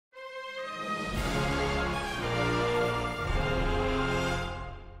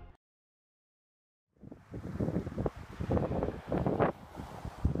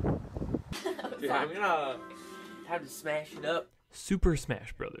Dude, I'm gonna have to smash it up. Super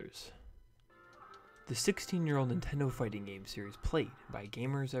Smash Bros. The 16-year-old Nintendo fighting game series played by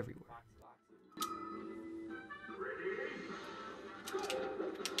gamers everywhere.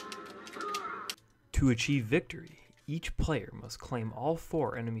 To achieve victory, each player must claim all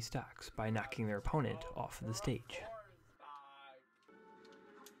 4 enemy stocks by knocking their opponent off of the stage.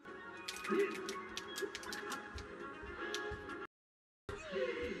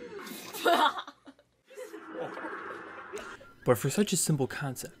 But for such a simple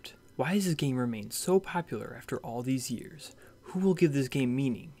concept, why has this game remained so popular after all these years? Who will give this game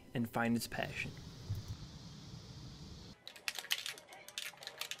meaning and find its passion?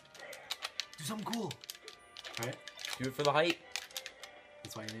 Do something cool. Right? Do it for the hype.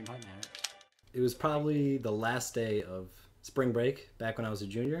 That's why your name's Hype Man, right? It was probably the last day of spring break, back when I was a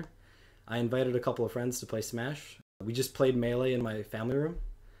junior. I invited a couple of friends to play Smash. We just played Melee in my family room.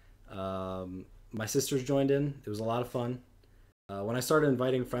 My sisters joined in. It was a lot of fun. When I started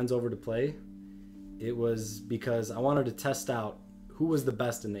inviting friends over to play, it was because I wanted to test out who was the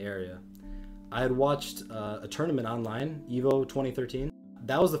best in the area. I had watched a tournament online, EVO 2013.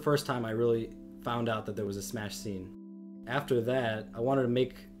 That was the first time I really found out that there was a Smash scene. After that, I wanted to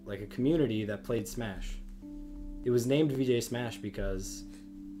make like a community that played Smash. It was named VJA Smash because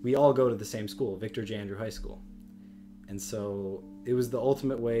we all go to the same school, Victor J. Andrew High School. And so it was the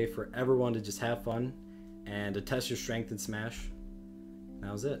ultimate way for everyone to just have fun and to test your strength in Smash.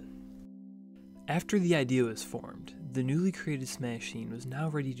 That was it. After the idea was formed, the newly created Smash scene was now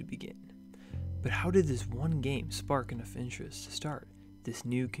ready to begin. But how did this one game spark enough interest to start this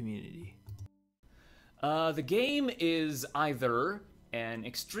new community? The game is either an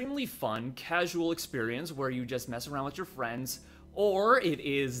extremely fun, casual experience where you just mess around with your friends, or it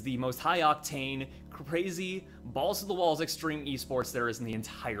is the most high-octane, crazy, balls-to-the-walls extreme esports there is in the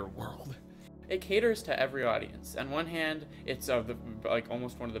entire world. It caters to every audience. On one hand, it's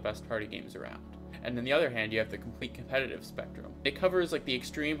almost one of the best party games around. And on the other hand, you have the complete competitive spectrum. It covers like the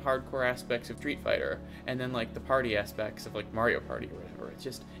extreme hardcore aspects of Street Fighter, and then like the party aspects of like Mario Party or whatever.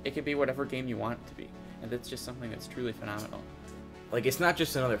 It can be whatever game you want it to be. And that's just something that's truly phenomenal. Like, it's not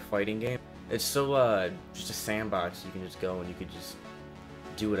just another fighting game. It's so, just a sandbox. You can just go and you can just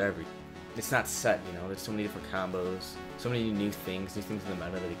do whatever. It's not set, you know? There's so many different combos, so many new things in the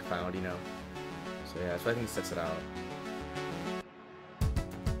meta that you found, you know? So yeah, that's what I think sets it out.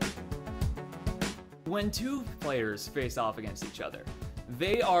 When two players face off against each other,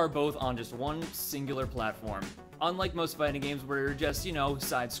 they are both on just one singular platform. Unlike most fighting games where you're just, you know,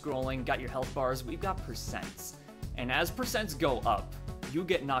 side-scrolling, got your health bars, we've got percents. And as percents go up, you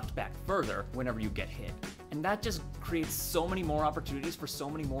get knocked back further whenever you get hit. And that just creates so many more opportunities for so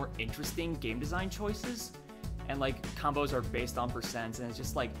many more interesting game design choices. And like, combos are based on percents, and it's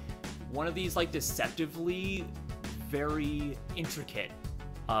just like one of these like deceptively very intricate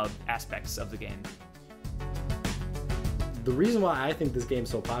aspects of the game. The reason why I think this game's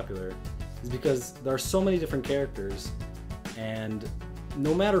so popular is because there are so many different characters, and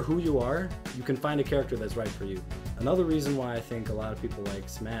no matter who you are, you can find a character that's right for you. Another reason why I think a lot of people like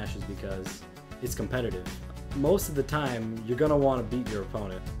Smash is because it's competitive. Most of the time, you're gonna want to beat your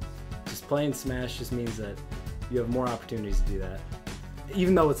opponent. Just playing Smash just means that you have more opportunities to do that,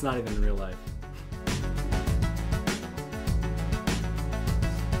 even though it's not even in real life.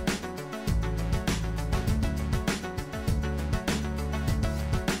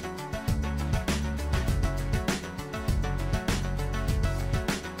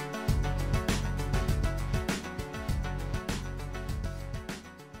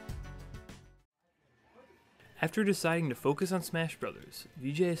 After deciding to focus on Smash Bros.,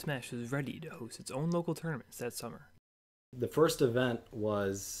 VJA Smash was ready to host its own local tournaments that summer. The first event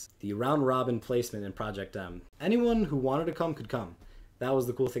was the round robin placement in Project M. Anyone who wanted to come could come. That was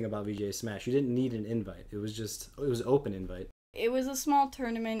the cool thing about VJA Smash. You didn't need an invite. It was open invite. It was a small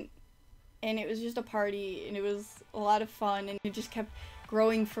tournament, and it was just a party, and it was a lot of fun, and it just kept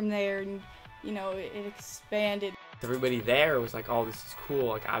growing from there, and you know, it expanded. Everybody there was like, oh, this is cool,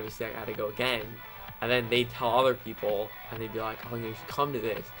 like obviously I gotta go again. And then they'd tell other people, and they'd be like, oh, you should come to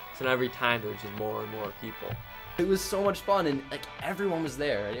this. So now every time there was just more and more people. It was so much fun, and like everyone was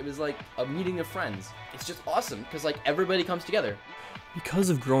there, and it was like a meeting of friends. It's just awesome, because like everybody comes together.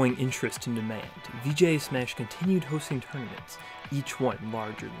 Because of growing interest and demand, VJA Smash continued hosting tournaments, each one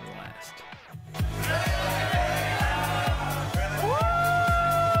larger than the last.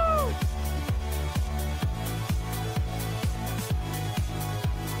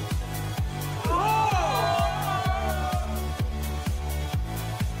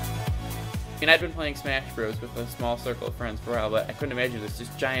 mean, I'd been playing Smash Bros. With a small circle of friends for a while, but I couldn't imagine this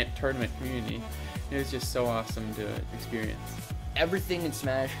just giant tournament community. It was just so awesome to experience. Everything in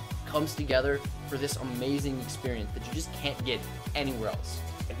Smash comes together for this amazing experience that you just can't get anywhere else.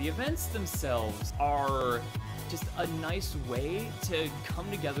 The events themselves are just a nice way to come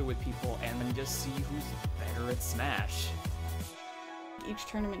together with people and then just see who's better at Smash. Each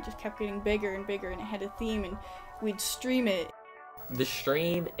tournament just kept getting bigger and bigger, and it had a theme, and we'd stream it. The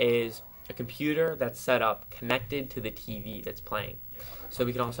stream is a computer that's set up connected to the TV that's playing. So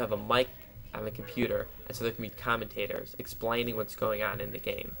we can also have a mic on the computer, and so there can be commentators explaining what's going on in the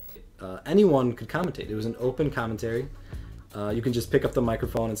game. Anyone could commentate. It was an open commentary. You can just pick up the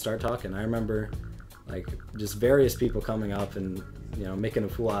microphone and start talking. I remember like just various people coming up and, you know, making a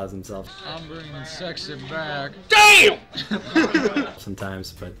fool out of themselves. I'm bringing sexy back. Damn!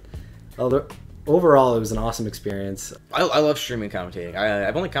 Sometimes, but overall it was an awesome experience. I love streaming commentating.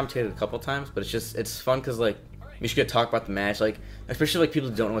 I've only commentated a couple times, but it's fun because like you should get to talk about the match, like especially like people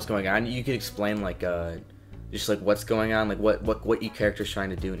who don't know what's going on. You could explain like just like what's going on, like what each character's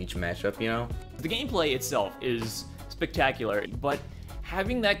trying to do in each matchup, you know. The gameplay itself is spectacular, but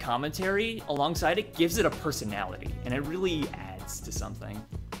having that commentary alongside it gives it a personality, and it really adds to something.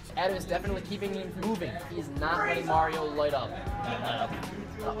 Adam is definitely keeping me moving. He's not letting Mario light up.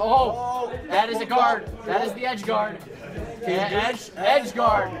 Oh, that is a guard. That is the edge guard. Edge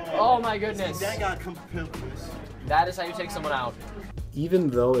guard. Oh my goodness. That is how you take someone out. Even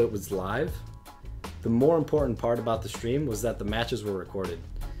though it was live, the more important part about the stream was that the matches were recorded.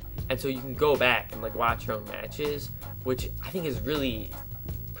 And so you can go back and like watch your own matches, which I think is really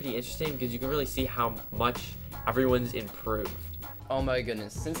pretty interesting because you can really see how much everyone's improved. Oh my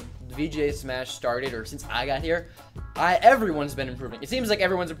goodness, since VJA Smash started, or since I got here, everyone's been improving. It seems like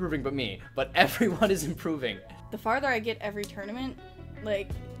everyone's improving but me, but everyone is improving. The farther I get every tournament, like,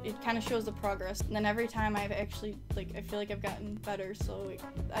 it kind of shows the progress. And then every time I've actually, like, I feel like I've gotten better, so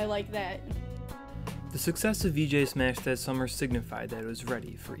I like that. The success of VJA Smash that summer signified that it was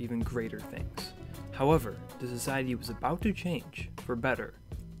ready for even greater things. However, the society was about to change, for better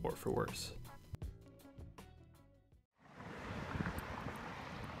or for worse.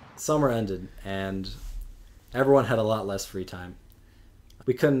 Summer ended, and everyone had a lot less free time.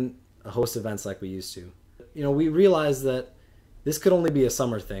 We couldn't host events like we used to. You know, we realized that this could only be a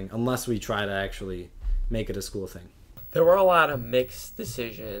summer thing unless we try to actually make it a school thing. There were a lot of mixed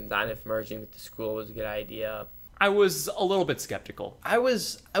decisions on if merging with the school was a good idea. I was a little bit skeptical. I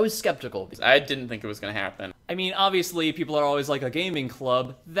was skeptical. I didn't think it was going to happen. I mean, obviously, people are always like, a gaming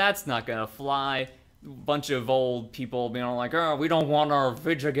club, that's not gonna fly. Bunch of old people, you know, like, oh, we don't want our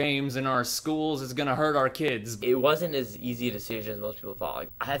video games in our schools, it's gonna hurt our kids. It wasn't as easy a decision as most people thought. Like,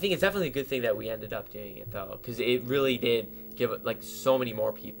 I think it's definitely a good thing that we ended up doing it though, because it really did give like so many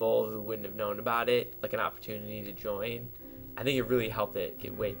more people who wouldn't have known about it like an opportunity to join. I think it really helped it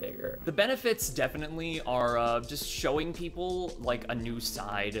get way bigger. The benefits definitely are just showing people like a new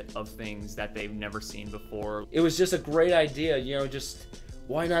side of things that they've never seen before. It was just a great idea, you know, just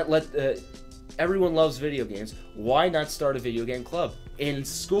why not let everyone loves video games. Why not start a video game club in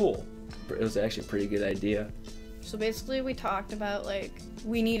school? It was actually a pretty good idea. So basically we talked about like,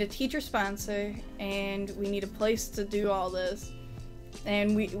 we need a teacher sponsor and we need a place to do all this.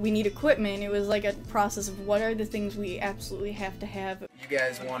 And we need equipment. It was like a process of what are the things we absolutely have to have. You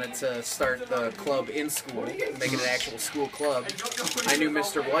guys wanted to start the club in school, make it an actual school club. I knew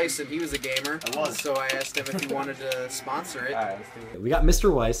Mr. Weiss and he was a gamer, so I asked him if he wanted to sponsor it. We got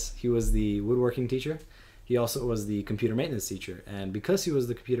Mr. Weiss. He was the woodworking teacher. He also was the computer maintenance teacher. And because he was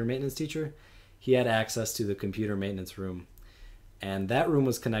the computer maintenance teacher, he had access to the computer maintenance room. And that room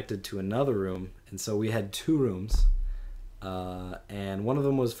was connected to another room. And so we had two rooms. And one of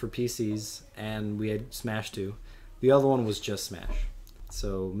them was for PCs, and we had Smash 2. The other one was just Smash.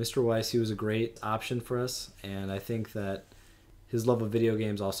 So Mr. Weiss, he was a great option for us, and I think that his love of video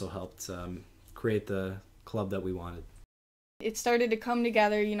games also helped create the club that we wanted. It started to come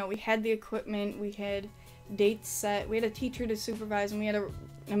together, you know, we had the equipment, we had dates set, we had a teacher to supervise, and we had an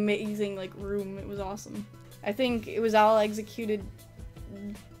amazing like room. It was awesome. I think it was all executed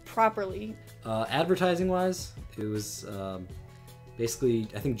properly. Advertising wise, it was basically,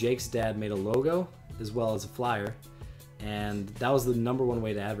 I think Jake's dad made a logo as well as a flyer, and that was the #1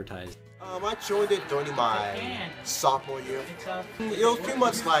 way to advertise. I joined it during my sophomore year. It was pretty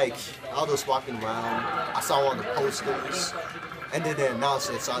much like I was just walking around, I saw one of the posters, and then they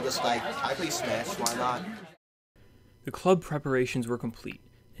announced it, so I just like, I play Smash, why not? The club preparations were complete,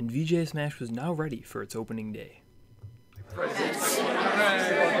 and VJA Smash was now ready for its opening day.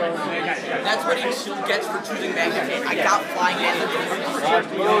 Now That's what he gets for choosing Magnet. I got flying at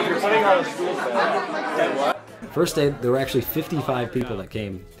First day, there were actually 55 people that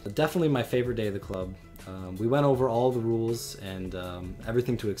came. Definitely my favorite day of the club. We went over all the rules and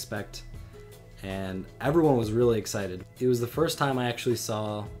everything to expect, and everyone was really excited. It was the first time I actually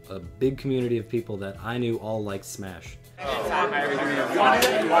saw a big community of people that I knew all liked Smash.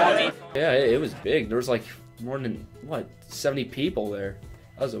 Yeah, it was big. There was like more than, what, 70 people there.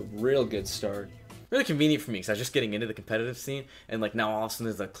 That was a real good start. Really convenient for me because I was just getting into the competitive scene, and like now all of a sudden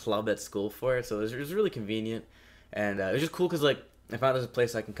there's a club at school for it, so it was really convenient, and it was just cool because like I found there's a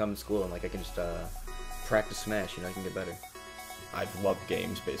place I can come to school and like I can just practice Smash, you know, I can get better. I've loved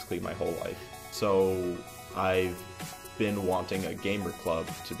games basically my whole life, so I've been wanting a gamer club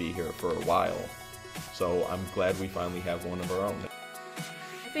to be here for a while, so I'm glad we finally have one of our own.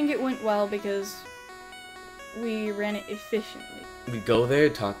 I think it went well because we ran it efficiently. We'd go there,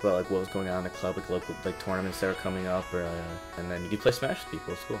 talk about like what was going on in the club, like local like tournaments that were coming up, or and then you could play Smash with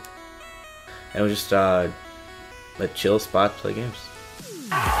people. It was cool. And it was just a chill spot to play games.